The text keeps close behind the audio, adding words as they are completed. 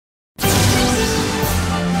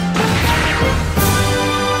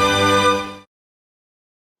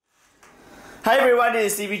Hi everyone,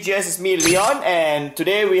 this is CVGS, it's me Leon, and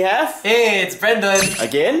today we have... Hey, it's Brendan!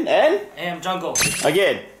 Again, and... I am Jungle.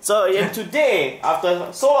 Again. So today,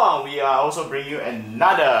 after so long, we are also bringing you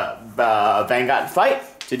another Vanguard fight.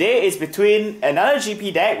 Today is between another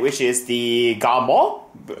GP deck, which is the Garmore,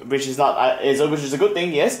 which is not which is a good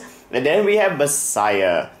thing, yes. And then we have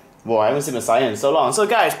Messiah. Whoa, I haven't seen Messiah in so long. So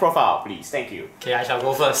guys, profile please, thank you. Okay, I shall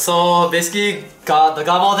go first. So basically, the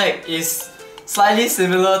Garmore deck is slightly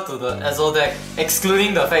similar to the Ezreal deck,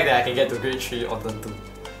 excluding the fact that I can get to grade 3 on turn 2.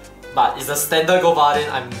 But it's a standard Go Paladin.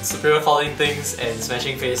 I'm superior calling things and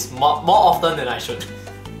smashing face more often than I should.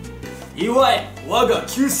 Iwai, Waga,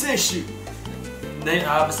 Kyuseishi. Then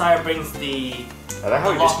Messiah brings the... I like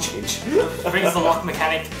how you just changed. brings the lock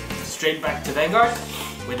mechanic straight back to Vanguard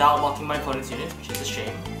without locking my opponent's unit, which is a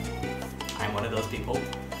shame. I'm one of those people.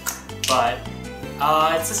 But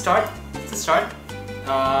it's a start. It's a start.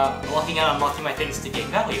 Locking out, unlocking my things to gain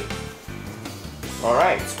value.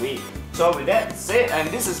 Alright, sweet. So with that said, and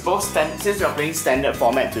this is both since we are playing standard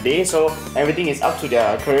format today, so everything is up to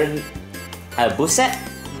their current boost set.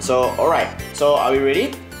 So alright, so are we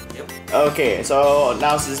ready? Yep. Okay, so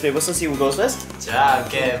now scissors paper, so see who goes first.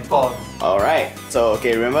 ZaCaptain. Alright, so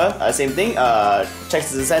okay, remember, same thing, check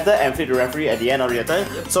to the center and flip the referee at the end of your turn.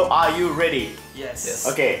 Yep. So are you ready? Yes.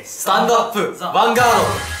 Okay. Stand up,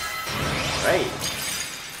 Vanguard. Right.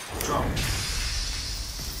 Draw.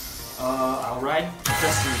 I'll ride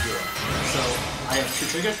Destiny Dealer. So I have 2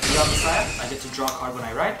 triggers. Without Messiah, I get to draw a card when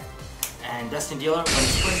I ride. And Destiny Dealer, when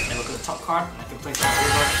it's placed, I look at the top card and I can place it on the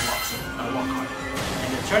board and locks it. Lock card.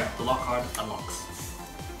 And in turn, the lock card unlocks.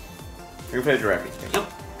 You play the referee. Yep.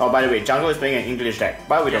 Oh, by the way, Jungle is playing an English deck,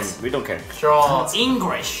 but we don't care. Draw.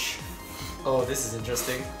 English. Oh, this is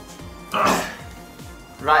interesting.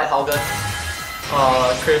 Right, Haugen.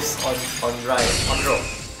 Chris on right. On draw.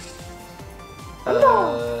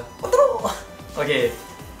 Okay,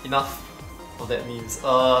 enough of that memes.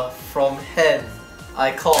 From hand,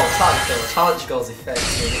 I call Challenge Girl's effect.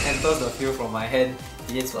 When it enters the field from my hand,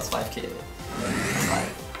 it gains plus 5k.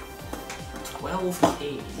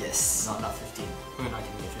 12k. Yes. Not 15. We're not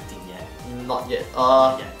giving you 15 yet. Not yet. Yet.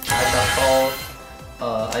 I shall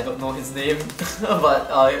call. I don't know his name, but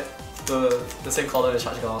the same color as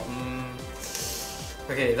Charge Girl.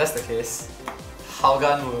 Okay, that's the case.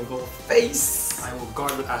 Haugen will go face. I will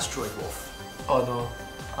guard with Asteroid Wolf. Oh no.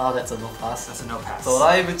 That's a no pass. That's a no pass. So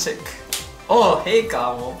I will check. Oh, hey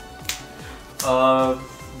Garmore.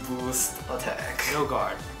 Boost attack. No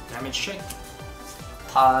guard. Damage check.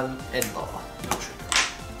 Tan and law. No trigger.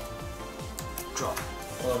 Draw.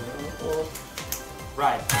 Oh no.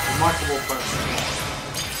 Right. Remarkable person.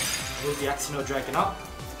 Move the Axino Dragon up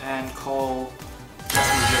and call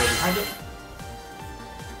Destiny Dealer behind it.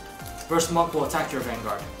 Burst Monk will attack your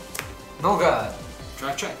Vanguard. No god.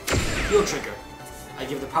 Drag check. Heal trigger. I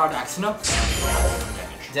give the power to Axino and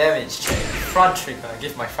damage. Damage check. Front trigger.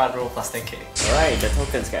 Give my front row plus 10k. Alright, the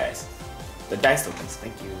tokens, guys. The dice tokens,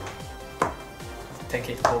 thank you.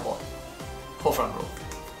 10k to whole board. Whole front row.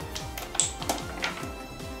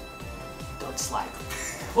 Don't slack.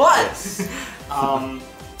 What? Yes.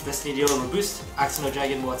 Destiny Dealer will boost. Axino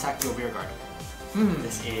Dragon will attack your rear guard.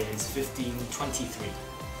 This is 1523.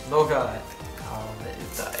 No god. I'll let you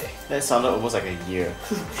die. That sounded almost like a year.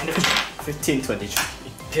 End of turn.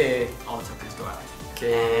 1523. Okay. All the tokens go out.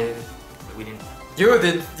 Okay. But we didn't. You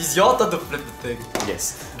did. It's your turn to flip the thing.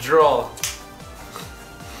 Yes. Draw.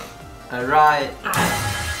 Alright.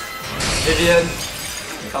 Vivian.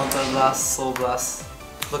 Counter Blast, Soul Blast.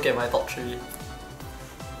 Look at my top 3.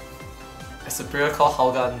 A superior call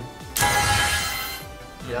Haugen.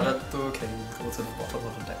 The other 2 can go to the bottom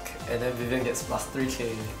of the deck. And then Vivian gets plus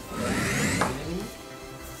 3k.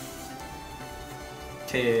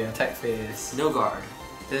 Okay, attack phase. No guard.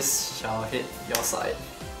 This shall hit your side.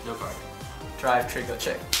 No guard. Drive trigger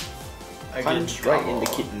check. Punch right in the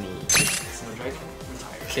kidney. Axino Dragon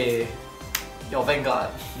retires. Okay, your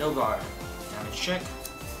Vanguard. No guard. Damage check.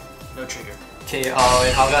 No trigger. Okay,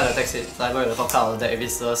 when Haugen attacks it, so I look at the top card of the deck. If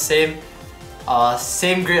it's the same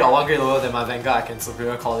grade or 1 grade lower than my Vanguard, I can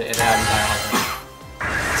superior call it and then I retire Haugen.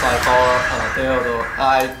 So I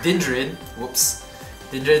call Dindrin. Whoops.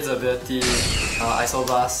 Dindrin's ability Iso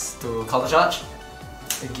Blast to counter charge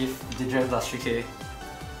and give Dindrin plus 3k.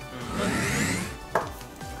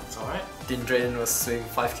 That's alright. Dindrin will swing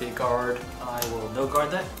 5k guard. I will no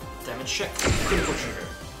guard that. Damage check. Critical trigger.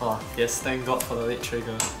 Oh, yes, thank god for the late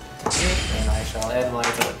trigger. And I shall end my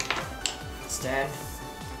turn. Stand.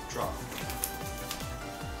 Draw.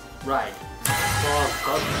 Ride. Claw of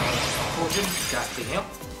God. Potion. Gasping Hail.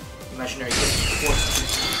 Imaginary gift. Force.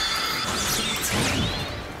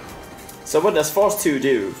 So what does Force 2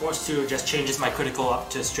 do? Force 2 just changes my critical up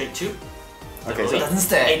to straight 2. Okay, It so... doesn't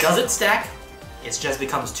stack. It doesn't stack, it just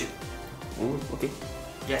becomes 2. Ooh, okay.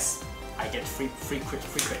 Yes, I get free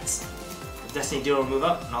crits. Destiny Deal will move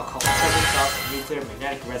up, and I'll call Treasure Shop and Nuclear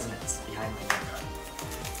Magnetic Resonance behind my Vanguard.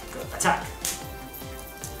 Good. Attack.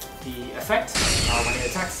 The effect, when it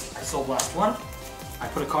attacks, I Soul Blast 1. I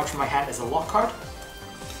put a card from my hand as a lock card.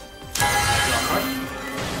 Draw a card.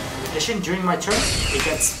 In addition, during my turn, it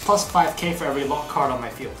gets plus 5k for every lock card on my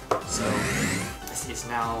field. So, this is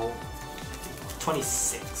now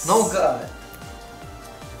 26. No god.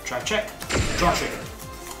 Drive check. Draw trigger.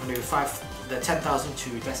 I'm gonna do the 10,000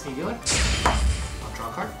 to Destiny Dealer. I'll draw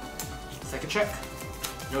a card. Second check.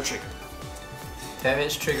 No trigger.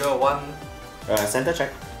 Damage trigger 1. Center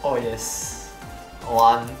check. Oh yes.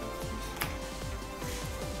 1.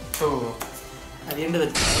 2. At the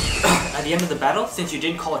end of the battle, since you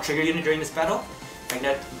didn't call a trigger unit during this battle,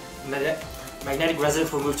 Magnetic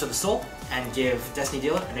Resonance will move to the soul and give Destiny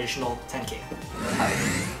Dealer an additional 10k.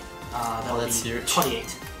 That will that's be huge.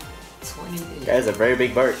 28. 28. That is a very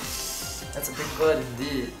big bird. That's a big bird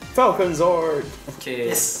indeed. Falcon Zord! Okay,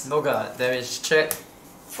 Yes. no god. Damage check.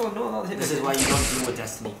 Oh no, not hit. This is why you don't deal with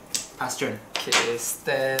Destiny. Pass turn. Okay,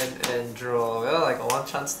 stand and draw. Well, I got one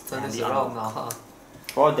chance to turn And this the around other. now, huh?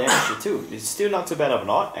 4 damage too. It's still not too bad of an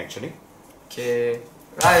odd, actually. Okay,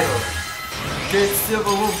 Rhino. Great Silver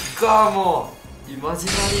Wolf Garmore.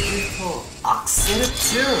 Imaginary Grippo.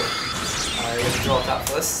 Accept 2. I will draw a card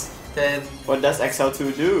first. Then, What does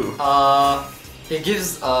XL2 do? it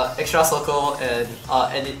gives extra circle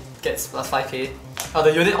and it gets plus 5k.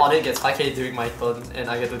 The unit on it gets 5k during my turn, and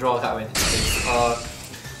I get to draw a card when it's placed.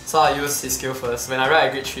 So I use his skill first. When I write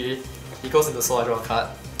a grade 3, he goes into soul, I draw a card.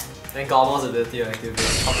 Then Garmore's ability I activate,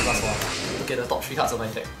 top plus 1. Look at the top 3 cards of my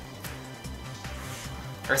deck.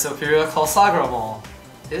 Our superior called Garmore.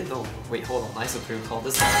 No, wait, hold on, nice superior call.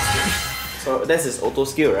 This is So that's his auto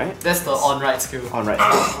skill, right? That's the on-right skill. On right.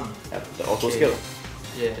 Yep, the auto Okay. skill.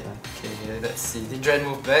 Yeah, okay, let's see. Did Dren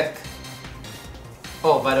move back?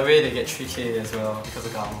 Oh, by the way, they get 3k as well because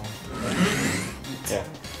of Garmore. Yeah.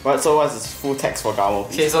 But so what's his full text for Garmore?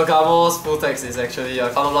 Okay, so Garmore's full text is actually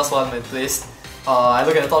counter plus 1 when placed. I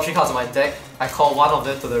look at the top 3 cards of my deck, I call one of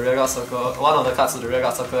them to the rearguard circle, one of the cards to the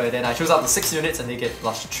rearguard circle, and then I choose up to 6 units and they get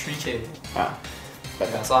plus 3k. Ah. But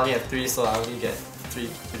Yeah, so I only have 3, so I only get 3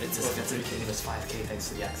 units. Just get 3k, that's 5k thanks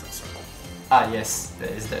to the access circle. Ah yes, there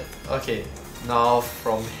is that. Okay, now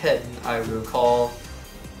from hand, I will call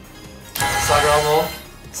Garmore.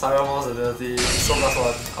 Garmore's ability, so plus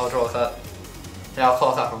 1, I'll draw a card. Yeah, I'll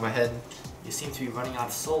call a card from my hand. You seem to be running out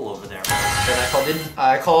of soul over there. Then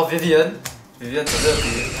I call Vivian. Vivian's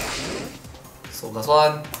ability. Soul plus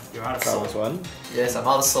 1. You're out of that soul. was one. Yes, I'm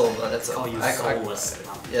out of soul, but that's Call you I- soulless.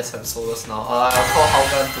 Yes, I'm soulless now. I'll call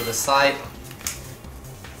Halgan to the side.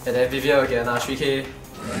 And then Vivian will get another 3k.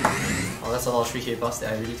 Oh, that's a lot of 3k buffs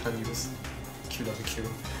that I really can't use. QWQ.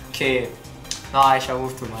 Okay, now I shall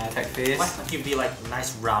move to my attack phase. Why can't you be like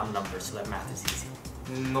nice round numbers so that math is easy?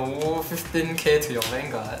 No, 15k to your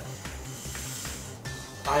Vanguard.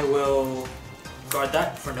 I will guard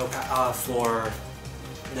that for no for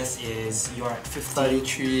this is you're at 15.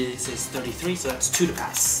 33. This is 33, so that's 2 to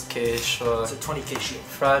pass. Okay, sure. It's a 20k shield.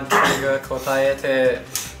 Front trigger, Kotayete.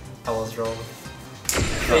 I was wrong.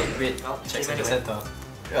 Wait. Oh, Check anyway. the center.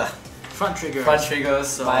 Yeah. Front trigger. Front triggers,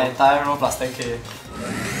 So- my entire row plus 10k.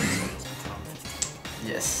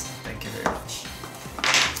 Yes, thank you very much.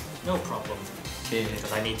 No problem. Okay,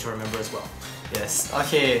 Because I need to remember as well. yes,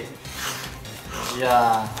 okay.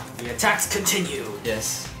 Yeah, The attacks continue.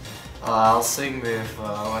 yes. I'll swing with,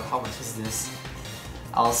 how much is this?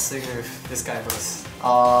 I'll swing with this guy first.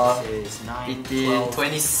 This is 9, 18, 12.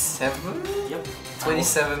 27? Yep.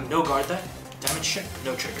 27. No guard that. Damage check.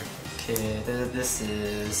 No trigger. Okay, this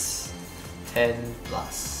is 10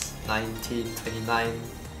 plus 19, 29.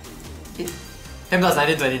 10 plus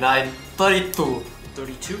 19, 29, 32.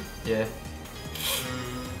 32. Yeah.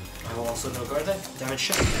 I will also no guard that. Damage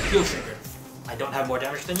check. No trigger. I don't have more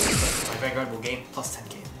damage than you, but my Vanguard will gain plus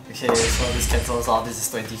 10k. Okay, so this cancels out, this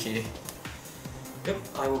is 20k. Yep.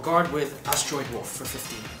 I will guard with Asteroid Wolf for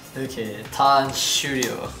 15. Okay, Tan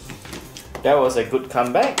Studio. That was a good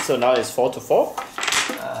comeback, so now it's 4 to 4.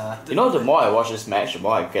 You know, the more I watch this match, the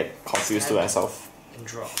more I get confused to myself. And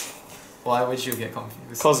draw. Why would you get confused?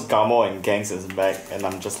 Because Garmore and Gangs is back, and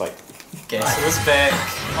I'm just like, Guess who's back?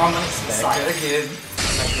 Armaments Back side. again.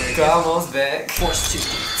 Back Garmore's back. Force 2.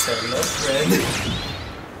 Tell a friend.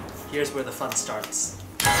 Here's where the fun starts.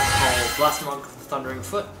 Call Blast Monk, Thundering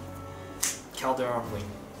Foot, Calderon Wing.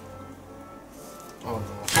 Oh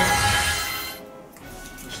no.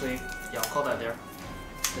 Actually, yeah, I'll call that there.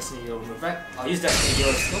 Destiny Dealer will move back. I'll use Destiny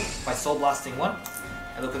Dealer skill by Soul Blasting 1.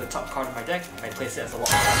 I look at the top card of my deck, I place it as a lock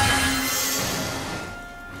card.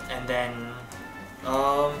 And then,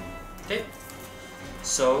 okay.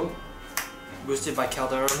 So, boosted by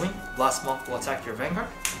Caldera Wing, Blast Monk will attack your Vanguard.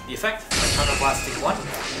 The effect, by Counter Blasting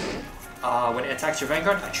 1. When it attacks your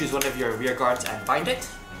Vanguard, I choose one of your rear guards and bind it.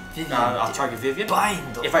 I'll target Vivian.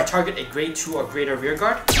 Bind. If I target a grade 2 or greater rear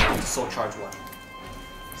guard, I'll Soul Charge 1.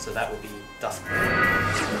 So that will be Dusk.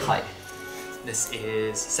 Hi. This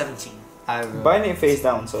is 17. I will Bind it face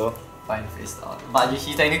down, so. bind face down. But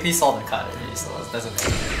he technically saw the card already, so it doesn't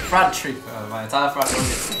matter. Front trick. My entire front row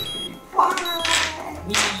gets free.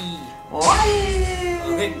 Why?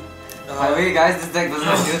 Okay. By the way, guys, this deck doesn't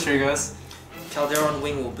have new triggers. Calderon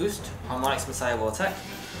Wing will boost. Harmonix Messiah will attack.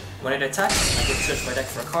 When it attacks, I can search my deck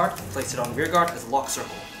for a card and place it on rear guard as a lock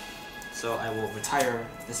circle. So I will retire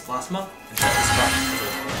this plasma and put this card as a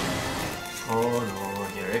lock. Oh no,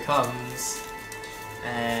 here it comes.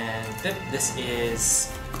 And this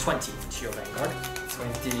is 20 to your Vanguard.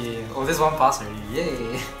 20. Oh, this one passed already.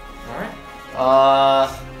 Yay. Alright.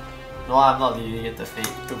 No, I'm not leaving it to fate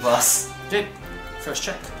to bust. Okay. First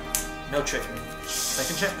check. No trigger.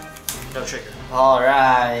 Second check. No trigger.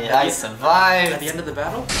 Alright, I At survived. the end of the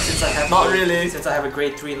battle, since I have Not really. Since I have a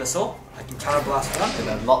grade 3 in the soul, I can counter blast 1.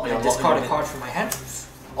 And unlock And discard a card from my hand.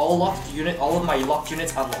 All of my locked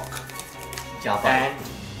units unlock. And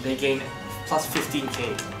they gain plus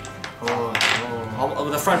 15k. Oh no. All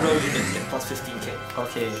the front row units get plus 15k.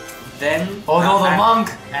 Okay. Then Oh no, the monk!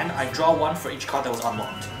 And I draw 1 for each card that was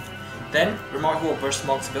unlocked. Then Remarkable Burst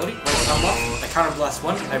Monk's ability. When it's unlocked, I counter blast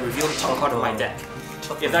 1 and I reveal the top card of my deck.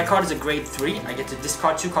 If that card is a grade 3, I get to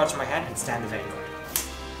discard 2 cards from my hand and stand the Vanguard.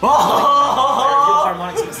 I reveal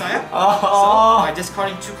Harmonix Messiah. So by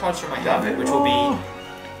discarding 2 cards from my hand, which will be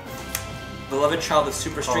Beloved Child of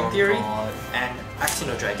Super String Theory and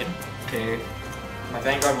Axino Dragon. Okay. My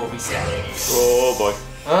Vanguard will reset. Oh boy.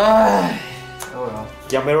 Oh well.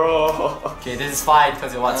 Yamero. Okay, this is fine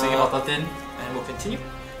because you're what, swinging for 13? And we'll continue.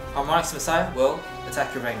 Harmonix Messiah will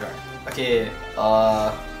attack your Vanguard. Okay,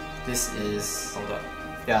 this is... Hold up.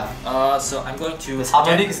 Yeah. So I'm going to This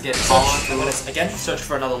Harmonix again, gets search, I'm gonna again search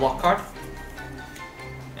for another lock card.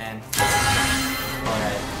 And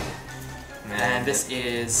Alright. and this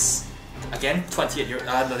is again 20 at your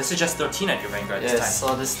no, this is just 13 at your Vanguard this Yes, time.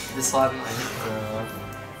 so this one I need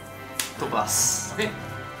to bust. Okay.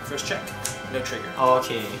 First check, no trigger.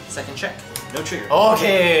 Okay. Second check, no trigger.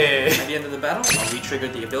 Okay. At the end of the battle, I'll re-trigger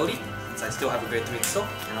the ability since I still have a grade 3 still,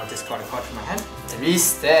 and I'll discard a card from my hand. This will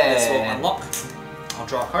Reset. unlock. I'll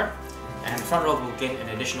draw a card, and the front row will gain an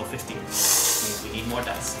additional 15. Means we need more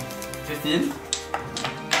dice. 15?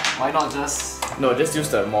 Why not just... No, just use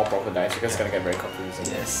the more proper dice because it's gonna get very confusing.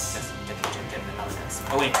 Yes. Just get another dice.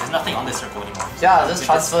 Oh wait, there's nothing on this circle anymore. Yeah, just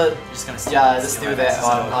transfer... You're just gonna steal, Yeah, just steal that dice.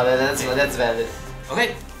 one. So- Oh, that's valid.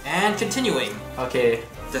 Okay, and continuing. Okay.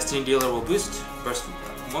 Destiny Dealer will boost. Burst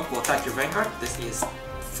Monk will attack your Vanguard. This is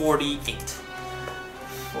 48.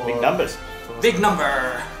 Big numbers. Big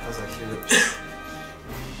number! Those are huge.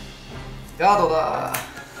 Yadoda!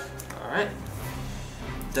 Alright.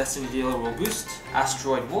 Destiny Dealer will boost.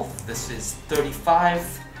 Asteroid Wolf. This is 35,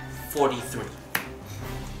 43.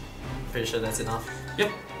 Pretty sure that's enough. Yep.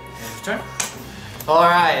 And your turn.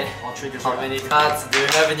 Alright. All triggers How are many cards do you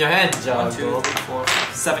have in your hand, 1, Jago? 2, 3, 4,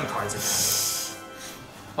 7 cards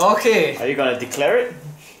in Okay. Are you gonna declare it?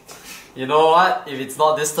 You know what? If it's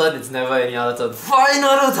not this turn, it's never any other turn.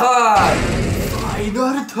 Final turn!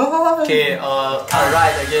 Final turn! Okay,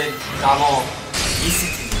 alright again. Garmore.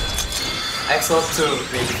 Exo 2.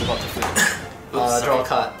 Wait, you forgot to flip. Draw a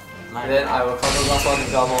card. Then I will counter last one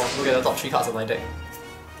with Garmore. Look at the top 3 cards of my deck.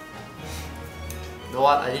 You know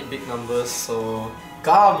what? I need big numbers, so...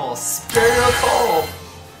 Garmore, Spiritual!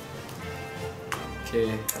 Okay,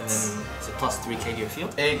 and then... It's a plus 3k to your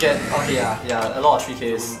field. Again, okay, yeah, a lot of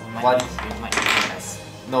 3Ks. One. You might need dice.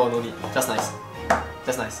 No, no need. Just nice.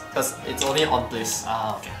 Just nice. Because it's only on place.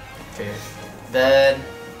 Ah, okay. Okay. Then...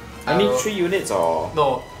 I need 3 units or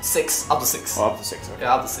No, 6. Up to 6. up to 6. Okay.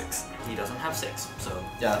 Yeah, up to 6. He doesn't have 6, so...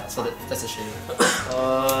 Yeah, so that's a shame.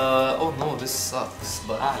 Oh no, this sucks.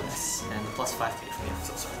 But Ah, yes. And the plus 5k for me, I'm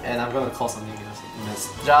so sorry. and I'm gonna call something else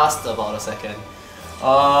in just about a second.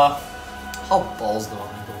 How balls do I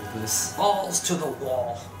want to go with this? Balls to the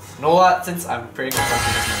wall. You know what? Since I'm pretty confident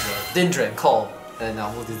with myself, Dindren, call. And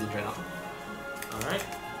I'll move this Dindren up. Alright.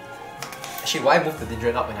 Actually, why move the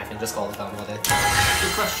Dindren up when I can just call the down over there?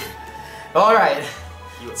 Good question. Alright,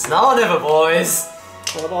 it's now or never, boys.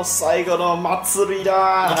 この最後の祭り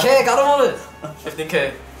だ Okay, got him on it.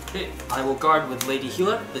 15k. Okay, I will guard with Lady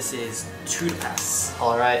Healer. This is 2 to pass.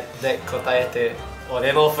 Alright, deck 答えて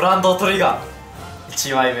俺のフラントトリガー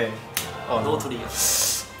1枚目。Oh, No no. trigger.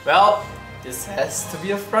 Well, this has to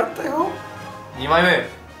be a front, I hope. 2枚目。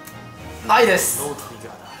ないです。 No trigger.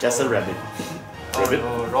 Just a rabbit. Oh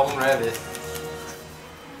no, wrong rabbit.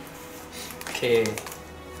 Okay,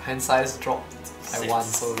 hand size dropped by 6. 1,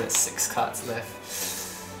 so there's 6 cards left.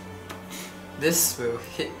 This will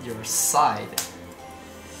hit your side.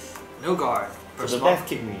 No guard. So First the monk left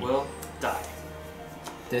kick me. will die.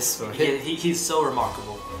 This will hit He's so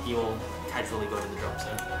remarkable. He will casually go to the drop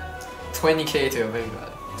zone. 20k to your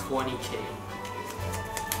Vanguard. 20k.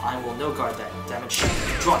 I will no guard that. Damage.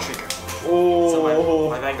 Draw trigger. Oh. So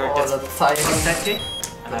my Vanguard Oh, gets the plus timing. 10k,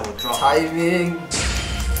 and I will draw. Timing.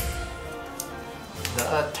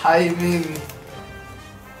 The timing.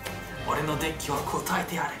 俺のデッキは答え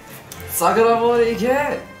てやれ。桜森行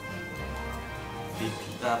け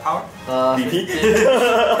Power? BP?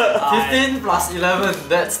 15 plus 11,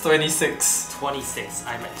 that's 26. 26.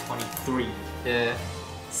 I'm at 23. Yeah.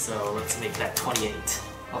 So let's make that 28.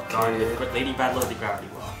 Okay. Guard with Lady Battle of the Gravity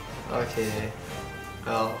Well. Okay.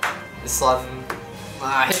 Well, this one.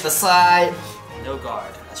 Hit the side. No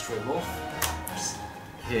guard. Astral Wolf.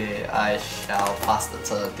 Okay, I shall pass the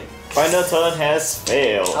turn. Final turn has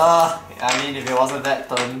failed. I mean, if it wasn't that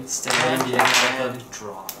turn, still wouldn't be any turn.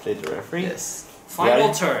 Draw. Play the referee. Yes. Final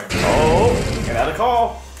Right. turn. Oh, another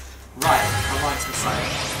call. Right. Harmonix Messiah.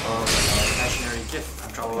 Imaginary gift.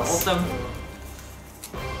 I'm dropping both of them.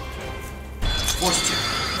 Force 2.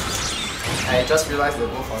 I just realized that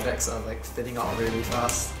both our decks are like thinning out really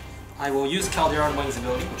fast. I will use Calderon Wings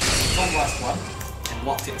ability, which is Soul Blast 1, and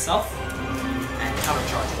walk to itself, and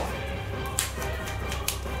countercharge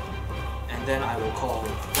 1. And then I will call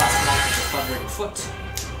Blast Monk with a Thundering Foot,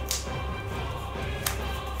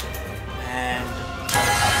 and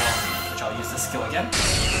which I'll use this skill again.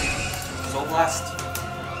 Soul Blast,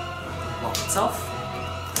 walk itself,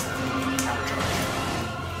 countercharge.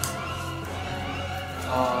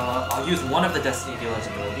 I'll use one of the Destiny Dealer's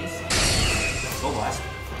abilities, Soul Blast,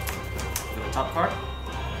 with the top card,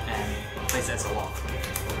 and place it as a lock.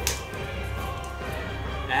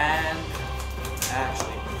 And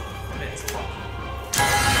actually, it's a lock.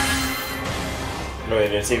 No, they're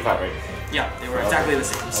the same card, right? Yeah, they were exactly the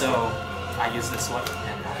same. So I use this one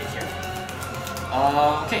and I'll hit here.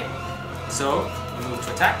 Okay, so we move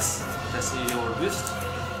to attacks. Destiny Dealer boost.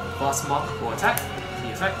 Boss Monk will attack.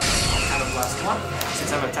 The effect. I'll counter blast 1.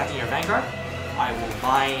 Since I'm attacking your Vanguard, I will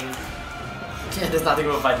bind. Yeah, there's nothing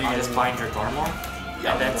about fighting. I'll just bind your Garmore.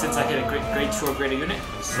 And then since I hit a grade 2 or greater unit,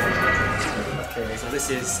 so Okay. so this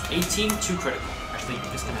is 18 to critical. Actually,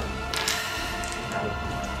 just gonna.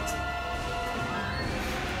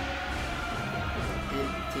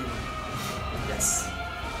 Yes.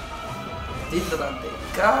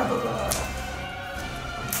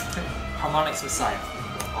 Harmonix Messiah.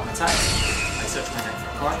 On attack, I search my deck for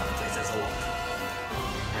a card, place as a lock.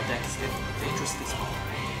 My deck is getting dangerously small,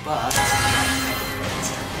 but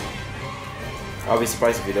I'll be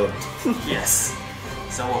surprised if you don't. yes.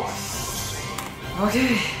 So will I.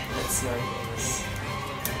 Okay, let's see how it goes.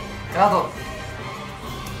 Gado.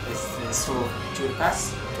 This will do the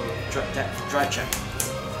pass. Drive check.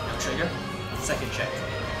 No trigger. Second check.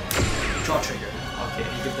 Draw trigger. Okay,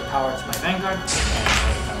 you give the power to my Vanguard. And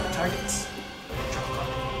power targets. Draw card.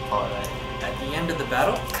 Alright. At the end of the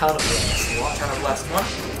battle, Counter blast 1.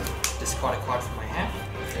 discard a card from my hand.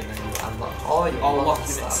 And then you unlock all your All lock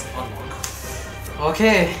stuff. units unlock.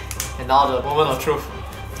 Okay, and now the moment of truth.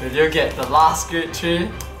 Will you get the last grade 3?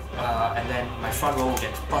 And then my front row will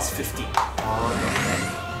get plus 15. And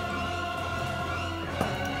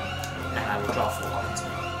I will draw 4 cards.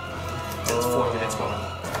 That's 4 units per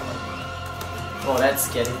unlock. Oh, that's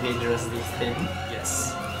getting dangerously thin.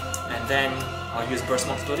 Yes. And then I'll use Burst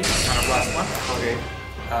Monk's ability, counter blast 1. Okay.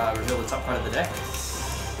 Reveal the top card of the deck.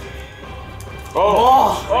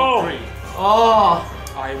 Oh! Grade 3. Oh!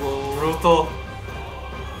 I will Brutal.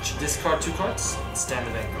 discard 2 cards and stand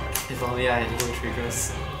the Vanguard. If only I had heal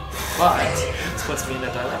triggers. But this puts me in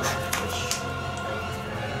a dilemma. Which,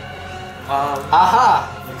 Aha!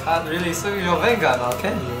 You can't really swing your Vanguard now,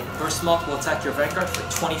 can you? Burst Monk will attack your Vanguard for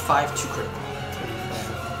 25 to critical.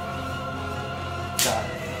 25. Got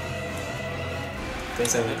it.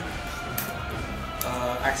 27.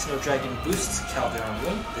 Accidental Dragon boosts Calderon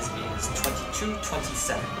Wing. This is 22,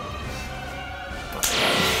 27.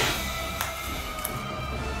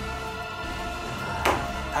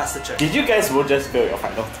 Pass the check. Did you guys will just build your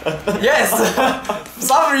final turn? Yes! For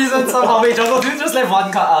some reason, somehow, wait, Jungle, did you just left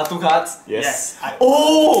 2 cards? Yes. I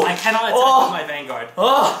Oh! cannot attack Oh! with my Vanguard.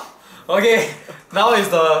 Oh! Okay, now is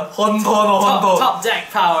the Hondo no Hondo. Top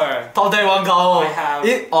deck power. Top deck one Garmore. I have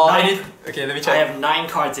I need. Okay, let me check. I have 9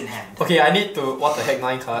 cards in hand. Okay, I need to. What the heck,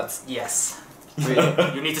 9 cards? Yes. Wait.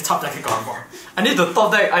 You need to top deck a Garmore. I need to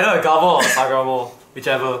top deck either a Garmore or a Garmore,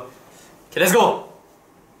 whichever. Okay, let's go.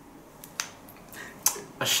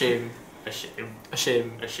 A shame. A shame. A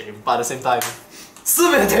shame. A shame. But at the same time,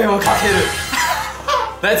 全てをかける.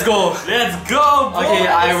 Let's go. Let's go, boys. Okay,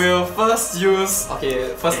 I will first use.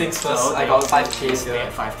 Okay, first things first. So, I got 5Ks here.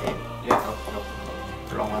 Yeah, 5K. Yeah.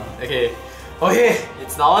 Wrong one. Okay. Okay,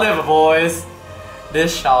 it's now or never, boys.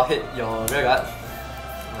 This shall hit your rear guard.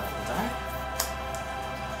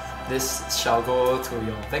 This shall go to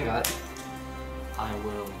your Vanguard. I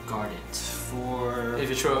will guard it for.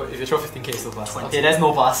 If you throw 15k, still pass. 20. Okay, that's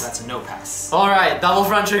no pass. That's a no pass. Alright, double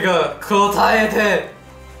front trigger. 答えて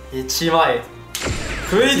1枚。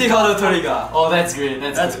Critical trigger. Oh, that's great.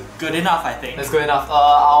 That's good enough, I think. That's good enough.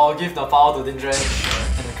 I'll give the power to Dindren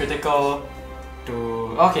and the critical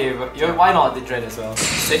to. Okay, why not Dindren as well?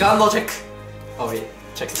 Second check. Oh wait,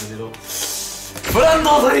 check in the middle. ブラン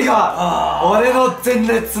ドトリガー、俺の前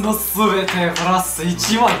列のすべてプラス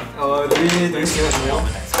1万。Oh, do we need to use it?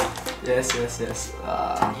 Yes, yes, yes.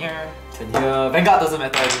 10 here. 10 here. Vanguard doesn't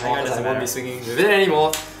matter anymore Vanguard because I doesn't won't be matter. swinging with it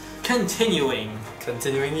anymore. Continuing.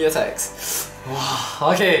 Continuing the attacks.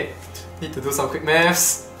 Wow, okay, need to do some quick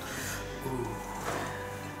maths.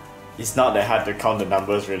 It's not that hard to count the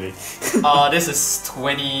numbers, really. This is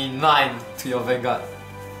 29 to your Vanguard.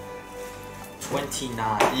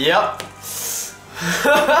 29. Yep.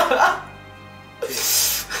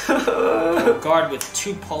 Guard with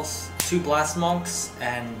 2 pulse, 2 blast monks,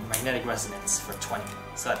 and magnetic resonance for 20.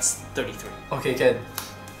 So that's 33. Okay, Ken.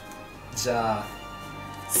 じゃあ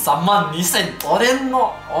32,000俺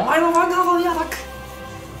のお前のヴァンガードにアタック。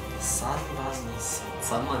32,000です。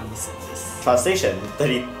Translation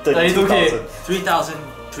 32K.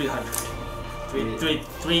 3,300.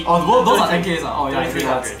 Oh, those are 10Ks. Oh yeah, 3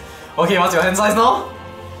 cards. 300. Okay, what's your hand size now?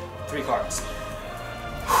 3 cards.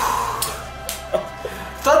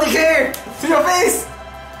 20k to your face.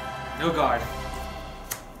 No guard.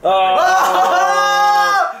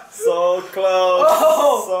 Oh, so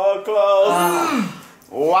close. So close.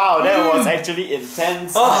 Wow, that was actually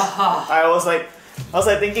intense. I was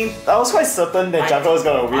thinking, I was quite certain that Jungle was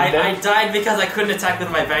gonna win I that. died because I couldn't attack with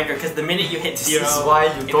my Vanguard because the minute you hit 0. This is why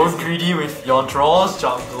you don't greedy with your draws,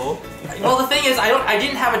 Jungle. Well, the thing is, I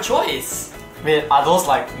didn't have a choice. Wait, are those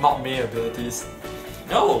like not May abilities?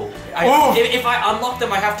 No. If I unlock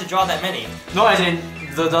them, I have to draw that many. No, as in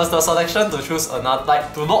the selection to choose another,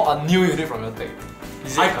 like to knock a new unit from your deck.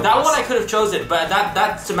 That one I could have chosen, but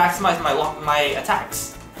that's to maximize my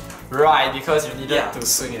attacks. Right, because you needed to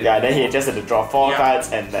swing it. Yeah, then he just had to draw 4 cards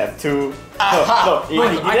and then 2. No, he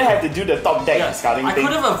didn't have to do the top deck discarding I thing.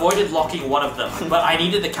 could have avoided locking one of them, but I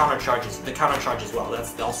needed the counter charge as well.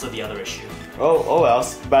 That's also the other issue. Oh well,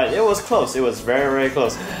 but it was close. It was very, very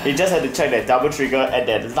close. He just had to check that double trigger at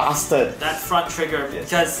that last turn. That front trigger,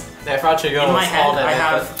 because that front trigger in my was all hand that I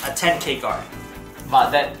have mattered. a 10k guard.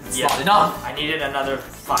 But that's not enough. I needed another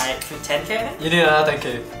 10k, I think? You need another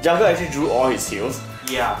 10k. Jungle actually drew all his heals.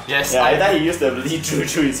 Yeah. Yes. Yeah, I thought he used the ability drew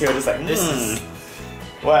his heals. Just like, This is...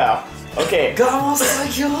 Wow. Okay. Garmore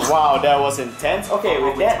cycle. Wow, that was intense. Okay,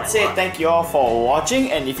 with that my said, luck. thank you all for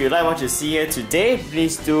watching, and if you like what you see here today,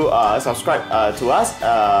 please do subscribe to us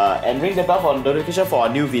and ring the bell for notification for our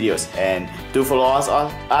new videos, and do follow us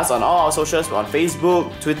on all our socials on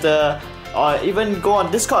Facebook, Twitter, or even go on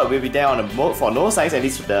Discord. We'll be there on for no signs, at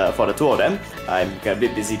least for the 2 of them. I'm a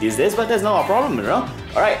bit busy these days, but that's not a problem, you know.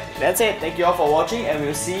 Alright, that's it. Thank you all for watching, and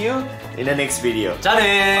we'll see you in the next video.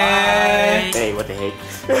 Bye. Hey, what the heck?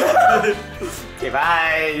 Okay,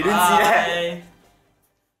 bye. You didn't see that.